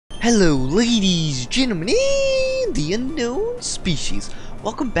Hello, ladies, gentlemen, and the unknown species.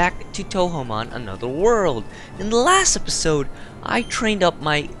 Welcome back to Touhoumon, Another World. In the last episode, I trained up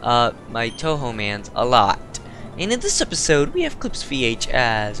my Touhoumans a lot. And in this episode, we have Clipsvh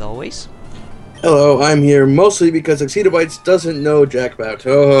as always. Hello, I'm here mostly because xHitoBiteZ doesn't know jack about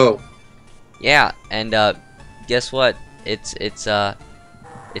Touhou. Yeah, and guess what? It's like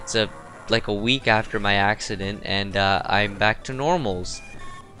a week after my accident, and I'm back to normals.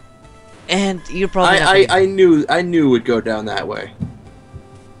 And you're probably I knew it would go down that way.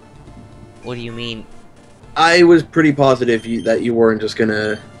 What do you mean? I was pretty positive that you weren't just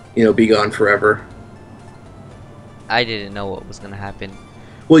gonna, be gone forever. I didn't know what was gonna happen.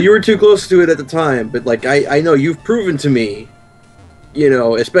 Well, you were too close to it at the time, but like I know you've proven to me,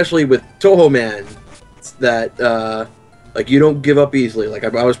 especially with Touhoumon, that like you don't give up easily. Like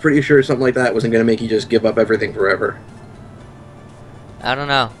I was pretty sure something like that wasn't gonna make you just give up everything forever. I don't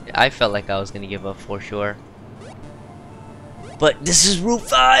know. I felt like I was gonna give up for sure. But this is Route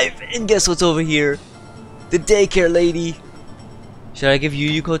 5, and guess what's over here? The daycare lady. Should I give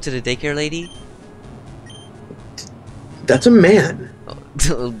Yuuka to the daycare lady? That's a man.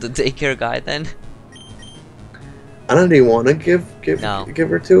 Oh, the daycare guy then? I don't even want to give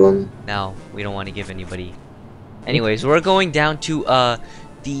her to him. No, we don't want to give anybody. Anyways, we're going down to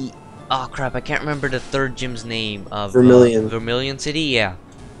the oh crap, I can't remember the third gym's name of Vermilion. Vermilion City, yeah.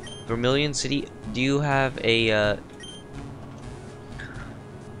 Vermilion City. Do you have a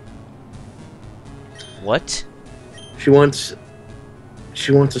what? She wants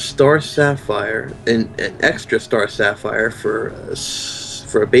a star sapphire, an extra star sapphire for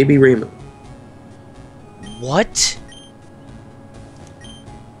a baby Rainbow. What?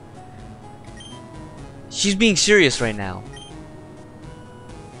 She's being serious right now.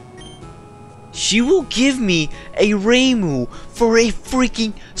 She will give me a Reimu for a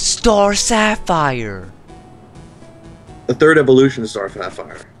freaking star sapphire. The third evolution star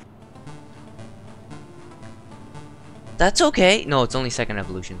sapphire. That's okay. No, it's only second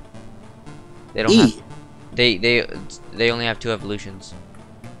evolution. They don't have. They only have 2 evolutions.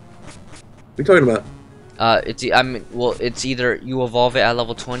 What are you talking about? It's either you evolve it at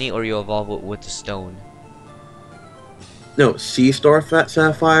level 20 or you evolve it with the stone. No, C star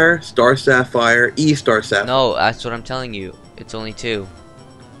sapphire, star sapphire, E star sapphire. No, that's what I'm telling you. It's only 2.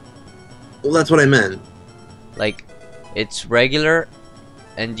 Well, that's what I meant. Like, it's regular,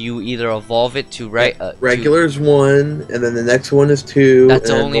 and you either evolve it to regular's 1, and then the next one is 2. That's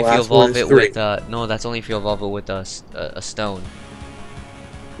and only the if you last one evolve is it 3. with no. That's only if you evolve it with a stone.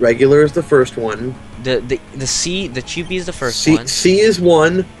 Regular is the first one. The C, the chibi is the first one. C is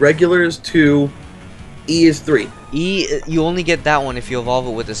 1, regular is 2, E is 3. E, you only get that one if you evolve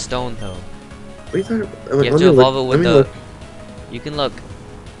it with a stone, though. What are you talking about? You have to evolve it with the. You can look,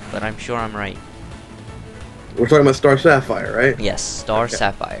 but I'm sure I'm right. We're talking about star sapphire, right? Yes, star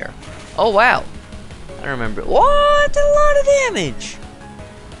sapphire. Oh wow, I remember. What, a lot of damage.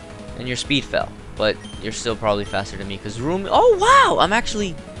 And your speed fell, but you're still probably faster than me because room. Oh wow, I'm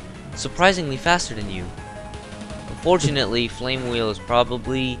actually surprisingly faster than you. Unfortunately, Flame Wheel is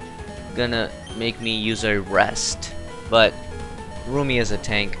probably gonna make me use a rest, but Rumia is a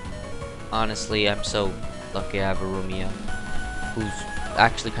tank. Honestly, I'm so lucky I have a Rumia, who's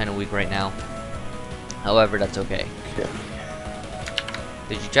actually kind of weak right now. However, that's okay. Yeah.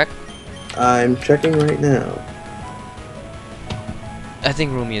 Did you check? I'm checking right now. I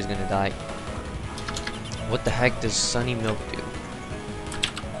think Rumia is gonna die. What the heck does Sunny Milk do?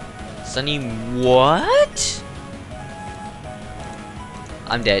 Sunny what?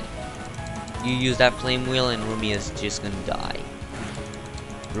 I'm dead. You use that flame wheel and Rumia's just gonna die.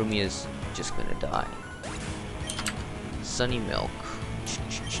 Rumia's just gonna die. Sunny Milk.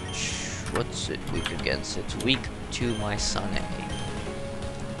 What's it weak against? It's weak to my Sunny.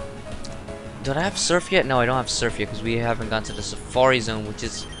 Do I have Surf yet? No, I don't have Surf yet because we haven't gone to the Safari Zone, which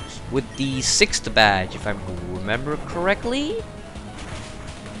is with the 6th badge, if I remember correctly.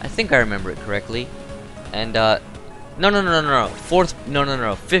 I think I remember it correctly. And no. 5th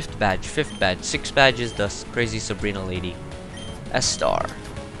badge. 6th badge is the crazy Sabrina lady. S star.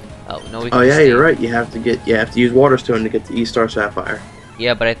 Oh no, we can. Oh yeah, you're right. You have to use Water Stone to get the E star sapphire.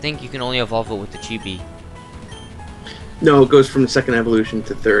 Yeah, but I think you can only evolve it with the chibi. No, it goes from the 2nd evolution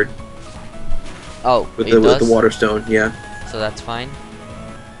to 3rd. Oh, with the Water Stone, yeah. So that's fine.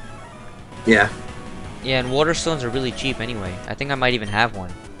 Yeah. Yeah, and Water Stones are really cheap anyway. I think I might even have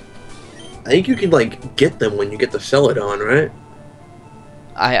one. I think you can like get them when you get the Celadon, right?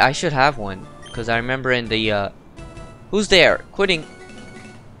 I should have one because I remember in the who's there? Quit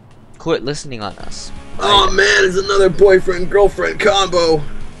listening on us. Oh man, it's another boyfriend-girlfriend combo.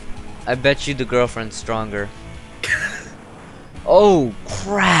 I bet you the girlfriend's stronger. Oh,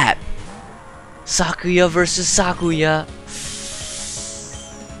 crap! Sakuya versus Sakuya.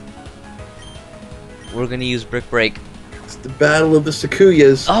 We're gonna use Brick Break. It's the battle of the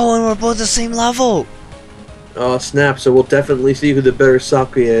Sakuyas. Oh, and we're both the same level! Oh, snap. So we'll definitely see who the better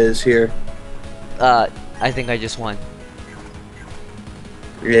Sakuya is here. I think I just won.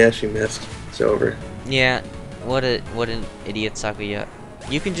 Yeah, she missed. It's over. Yeah, what an idiot Sakuya.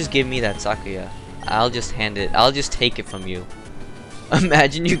 You can just give me that Sakuya. I'll just hand it. I'll just take it from you.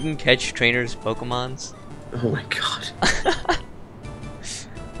 Imagine you can catch trainers' Pokemons. Oh my god.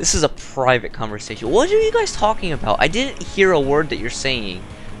 This is a private conversation. What are you guys talking about? I didn't hear a word that you're saying.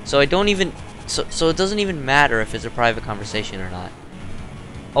 So I don't even... So it doesn't even matter if it's a private conversation or not.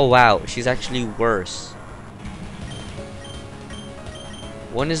 Oh wow, she's actually worse.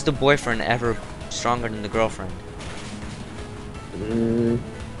 When is the boyfriend ever stronger than the girlfriend?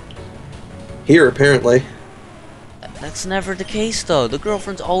 Here, apparently. That's never the case though. The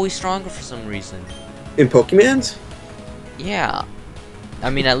girlfriend's always stronger for some reason. In Pokemans? Yeah. I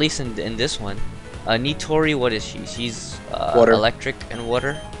mean, at least in this one. Nitori, what is she? She's water. Electric and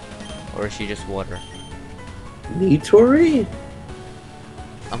water? Or is she just water? Nitori?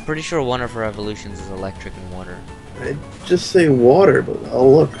 I'm pretty sure one of her evolutions is electric and water. I'd just say water, but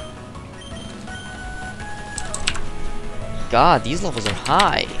I'll look. God, these levels are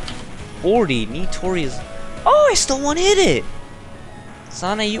high. 40. Nitori is... Oh, I still one-hit it!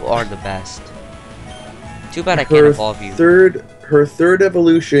 Sana, you are the best. Too bad I can't evolve you. Her third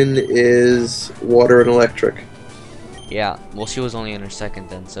evolution is water and electric. Yeah, well, she was only in her second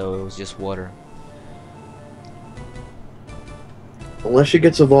then, so it was just water. Unless she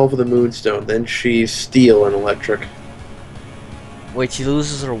gets evolved with a Moonstone, then she's steel and electric. Wait, she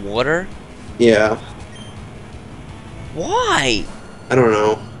loses her water? Yeah. Why? I don't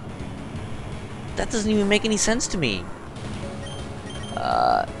know. That doesn't even make any sense to me.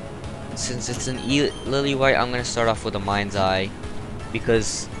 Since it's an Lily White, I'm gonna start off with a Mind's Eye.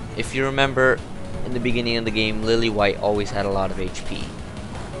 Because if you remember, in the beginning of the game, Lily White always had a lot of HP.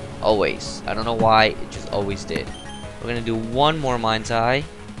 Always. I don't know why, it just always did. We're gonna do one more Mind's Eye.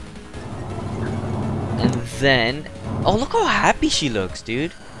 And then... Oh, look how happy she looks,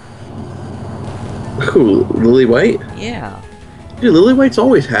 dude. Ooh, Lily White? Yeah. Dude, Lily White's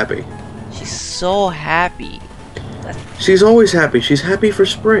always happy. She's so happy. She's always happy. She's happy for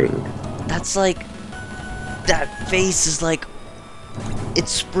spring. That's like... That face is like...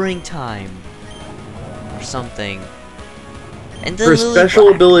 It's springtime. Or something. And then Her special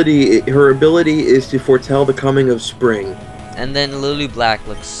ability, her ability is to foretell the coming of spring. And then Lily Black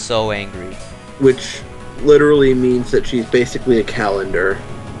looks so angry. Which literally means that she's basically a calendar.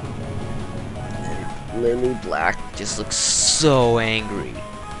 Lily Black just looks so angry.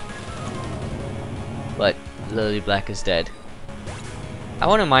 But Lily Black is dead. I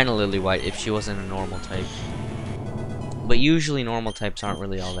wouldn't mind a Lily White if she wasn't a normal type. But usually normal types aren't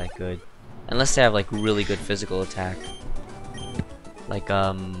really all that good. Unless they have like really good physical attack. Like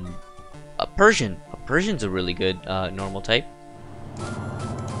a Persian. A Persian's a really good normal type.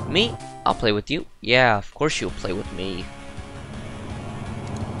 Me? I'll play with you. Yeah, of course you'll play with me.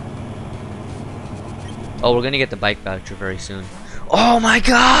 Oh, we're gonna get the bike voucher very soon. Oh my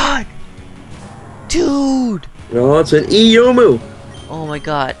god! Dude! Oh, it's an Iyomu! Oh my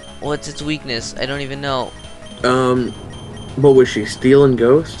god. What's its weakness? I don't even know. What was she? Steel and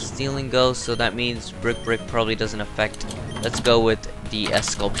Ghost? Steel and Ghost, so that means Brick probably doesn't affect. Let's go with the S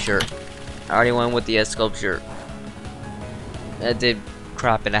Sculpture. I already went with the S Sculpture. That did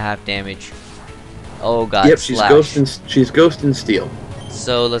crap and a half damage. Oh god, yep, slash. she's Ghost and Steel.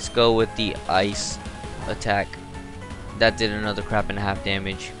 So let's go with the Ice attack. That did another crap and a half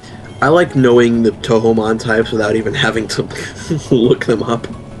damage. I like knowing the Touhoumon types without even having to look them up.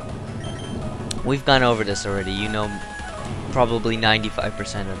 We've gone over this already. You know probably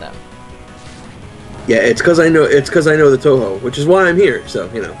 95% of them. Yeah, it's because I know the Touhou, which is why I'm here. So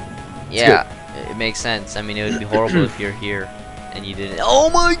you know. Yeah, it makes sense. I mean, it would be horrible if you're here and you didn't. Oh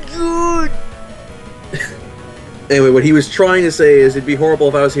my god! Anyway, what he was trying to say is it'd be horrible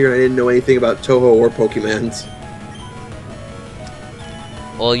if I was here and I didn't know anything about Touhou or Pokemons.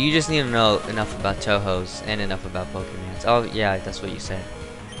 Well, you just need to know enough about Touhous and enough about Pokemons. Oh yeah, that's what you said.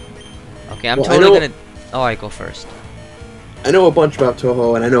 Okay, I'm totally gonna. Oh, I go first. I know a bunch about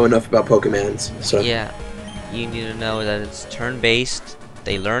Touhou and I know enough about Pokemons. So yeah, you need to know that it's turn-based.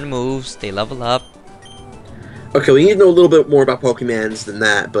 They learn moves. They level up. Okay, we need to know a little bit more about Pokemons than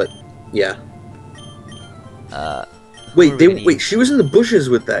that, but yeah. Wait, she was in the bushes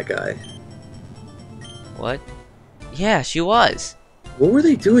with that guy. What? Yeah, she was. What were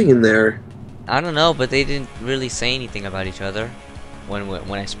they doing in there? I don't know, but they didn't really say anything about each other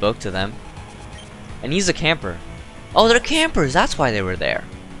when I spoke to them. And he's a camper. Oh, they're campers. That's why they were there.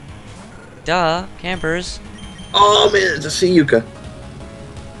 Duh, campers. Oh man, it's a sea Yuuka.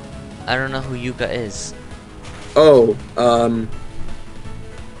 I don't know who Yuuka is. Oh,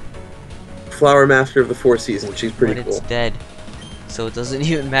 Flower Master of the Four Seasons. She's pretty But cool. it's dead, so it doesn't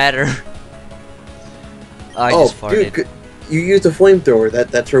even matter. I Oh, just farted. dude, you used a flamethrower.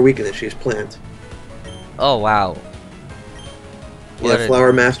 That's her weakness. She's plant. Oh wow. What Yeah, a-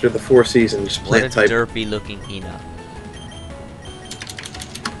 Flower Master of the Four Seasons. What a Plant type. derpy looking Hina.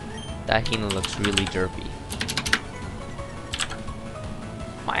 That Hina looks really derpy.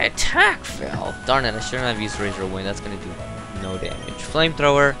 My attack fell. Darn it, I shouldn't have used Razor Wind. That's gonna do no damage.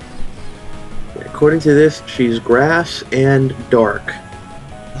 Flamethrower. According to this, she's grass and dark.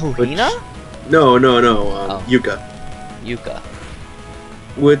 Oh, Which- Hina? No, Oh. Yuuka. Yuuka.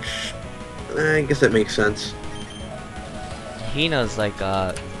 Which, I guess that makes sense. Hina's like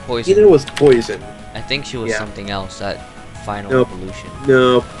poison. Hina was poison. I think she was Yeah. something else at final Nope. evolution.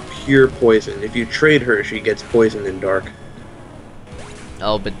 No, pure poison. If you trade her, she gets poison and dark.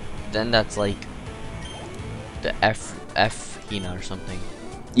 Oh, but then that's like the F Hina or something.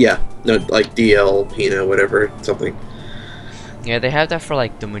 Yeah, no, like DL, Hina, whatever, something. Yeah, they have that for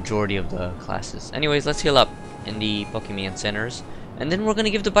like the majority of the classes. Anyways, let's heal up in the Pokemon centers, and then we're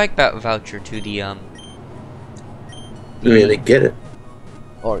gonna give the bike voucher to the I mean, they get it.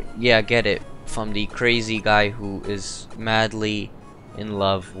 or yeah, get it from the crazy guy who is madly in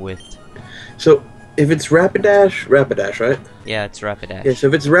love with. So, if it's Rapidash, right? Yeah, it's Rapidash. Yeah, so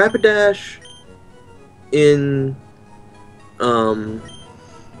if it's Rapidash in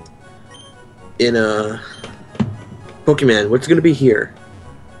Pokemon, what's gonna be here?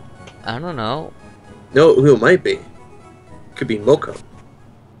 I don't know. No, who it might be? Could be Moko.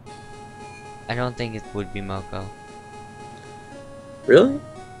 I don't think it would be Moko. Really?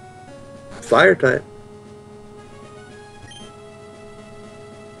 Fire type.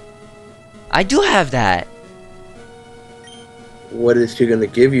 I do have that. What is she gonna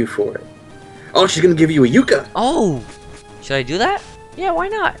give you for it? Oh, she's gonna give you a Yuuka. Oh, should I do that? Yeah, why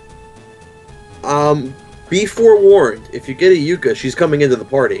not? Be forewarned. If you get a Yuuka, she's coming into the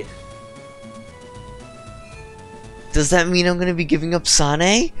party. Does that mean I'm gonna be giving up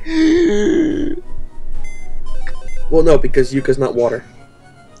Sane? Well, no, because Yuuka's not water.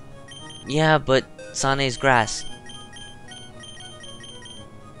 Yeah, but Sane's grass.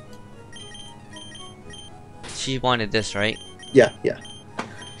 She wanted this, right? Yeah.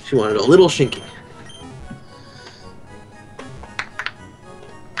 She wanted a little Shinky.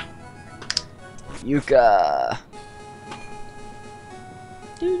 Yuuka.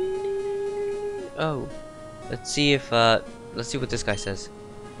 Oh, let's see what this guy says.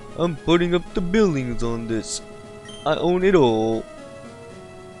 I'm putting up the buildings on this. I own it all.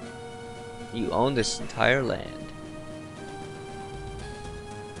 You own this entire land.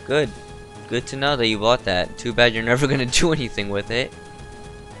 Good. Good to know that you bought that. Too bad you're never gonna do anything with it.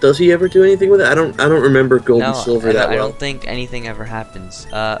 Does he ever do anything with it? I don't remember Gold and Silver I that I well. don't think anything ever happens.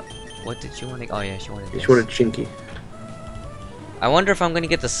 What did she want to? Oh yeah, she wanted this. She wanted Shinky. I wonder if I'm gonna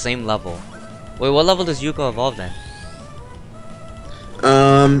get the same level. Wait, what level does Yuuka evolve then?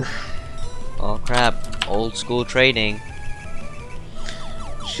 Oh crap! Old school trading.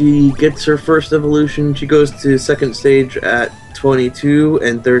 She gets her first evolution. She goes to second stage at 22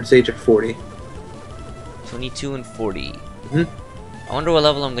 and third stage at 40. 22 and 40. Mhm. I wonder what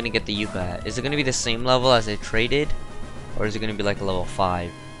level I'm gonna get the Yuuka at. Is it gonna be the same level as I traded, or is it gonna be like a level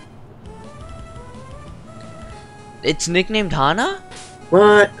 5? It's nicknamed Hana?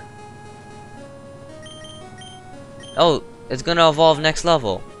 What? Oh, it's gonna evolve next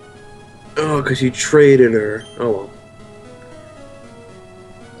level. Oh, because you traded her. Oh well.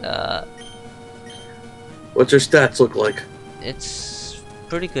 What's her stats look like? It's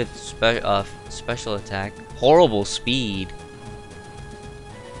pretty good special attack. Horrible speed.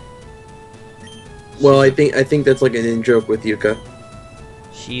 Well, I think that's like an in-joke with Yuuka.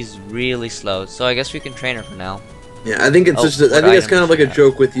 She's really slow, so I guess we can train her for now. Yeah, I think it's Oh, just. I what think it's item kind of does like she a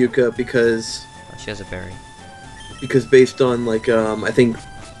joke with Yuuka because Oh, she has a berry. based on like I think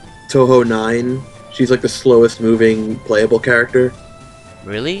Touhou 9, she's like the slowest moving playable character.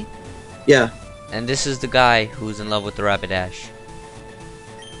 Really? Yeah. And this is the guy who's in love with the Rapidash.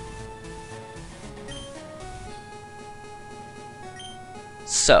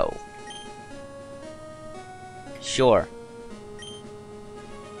 So. Sure.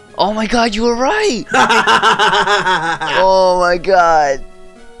 Oh my god, you were right! Oh my god.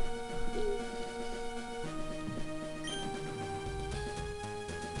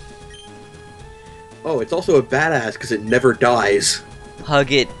 Oh, it's also a badass because it never dies.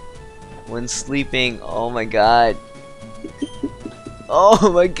 Hug it when sleeping. Oh my god.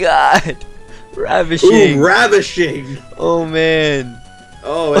 Oh my god. Ravishing. Ooh, ravishing! Oh man.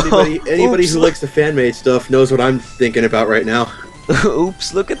 Oh, anybody Oops. who likes the fan-made stuff knows what I'm thinking about right now.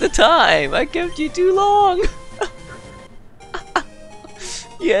 Oops, look at the time. I kept you too long.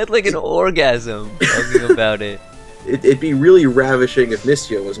 You had like an orgasm talking about it. It'd be really ravishing if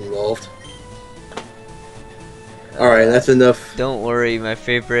Mistia was involved. Alright, that's enough. Don't worry, my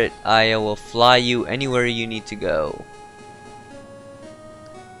favorite Aya will fly you anywhere you need to go.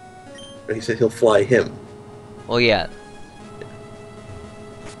 But he said he'll fly him. Well, yeah.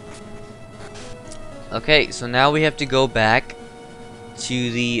 Okay, so now we have to go back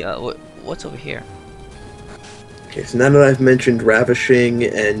to the what's over here? Okay, so now that I've mentioned Ravishing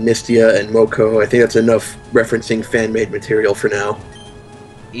and Mistia and Moko, I think that's enough referencing fan-made material for now.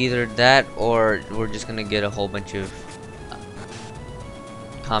 Either that, or we're just gonna get a whole bunch of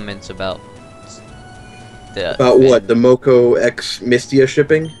comments about the About what? The Moko X Mistia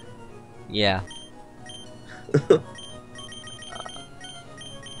shipping? Yeah.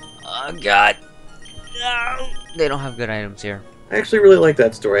 Oh god. No. They don't have good items here. I actually really like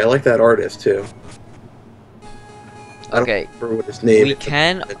that story. I like that artist, too. I Okay. don't remember what his name We is.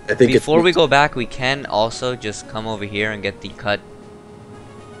 can, I think before we go back, we can also just come over here and get the cut.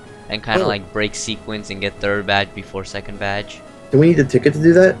 And kind of like break sequence and get third badge before second badge. Do we need a ticket to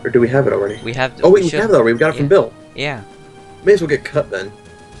do that? Or do we have it already? We have. Oh, wait, we have it already. We got it from Bill. Yeah. May as well get cut then.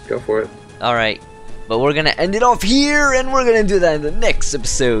 Go for it. Alright. But we're gonna end it off here, and we're gonna do that in the next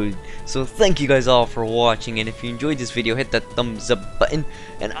episode. So thank you guys all for watching, and if you enjoyed this video, hit that thumbs up button.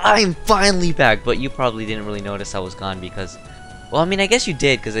 And I'm finally back, but you probably didn't really notice I was gone because, well, I mean, I guess you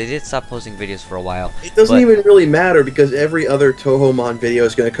did, because I did stop posting videos for a while. It doesn't even really matter because every other Touhoumon video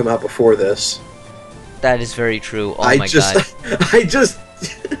is going to come out before this. That is very true. Oh my god.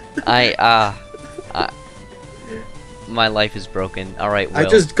 My life is broken. Alright, Will. I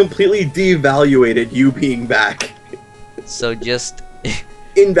just completely devaluated you being back. So just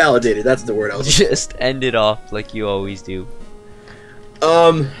invalidated, that's the word I was just end it off like you always do.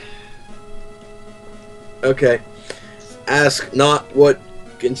 Okay. Ask not what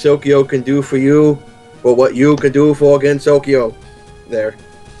Gensokyo can do for you, but what you can do for Gensokyo. There.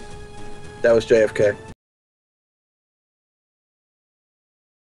 That was JFK.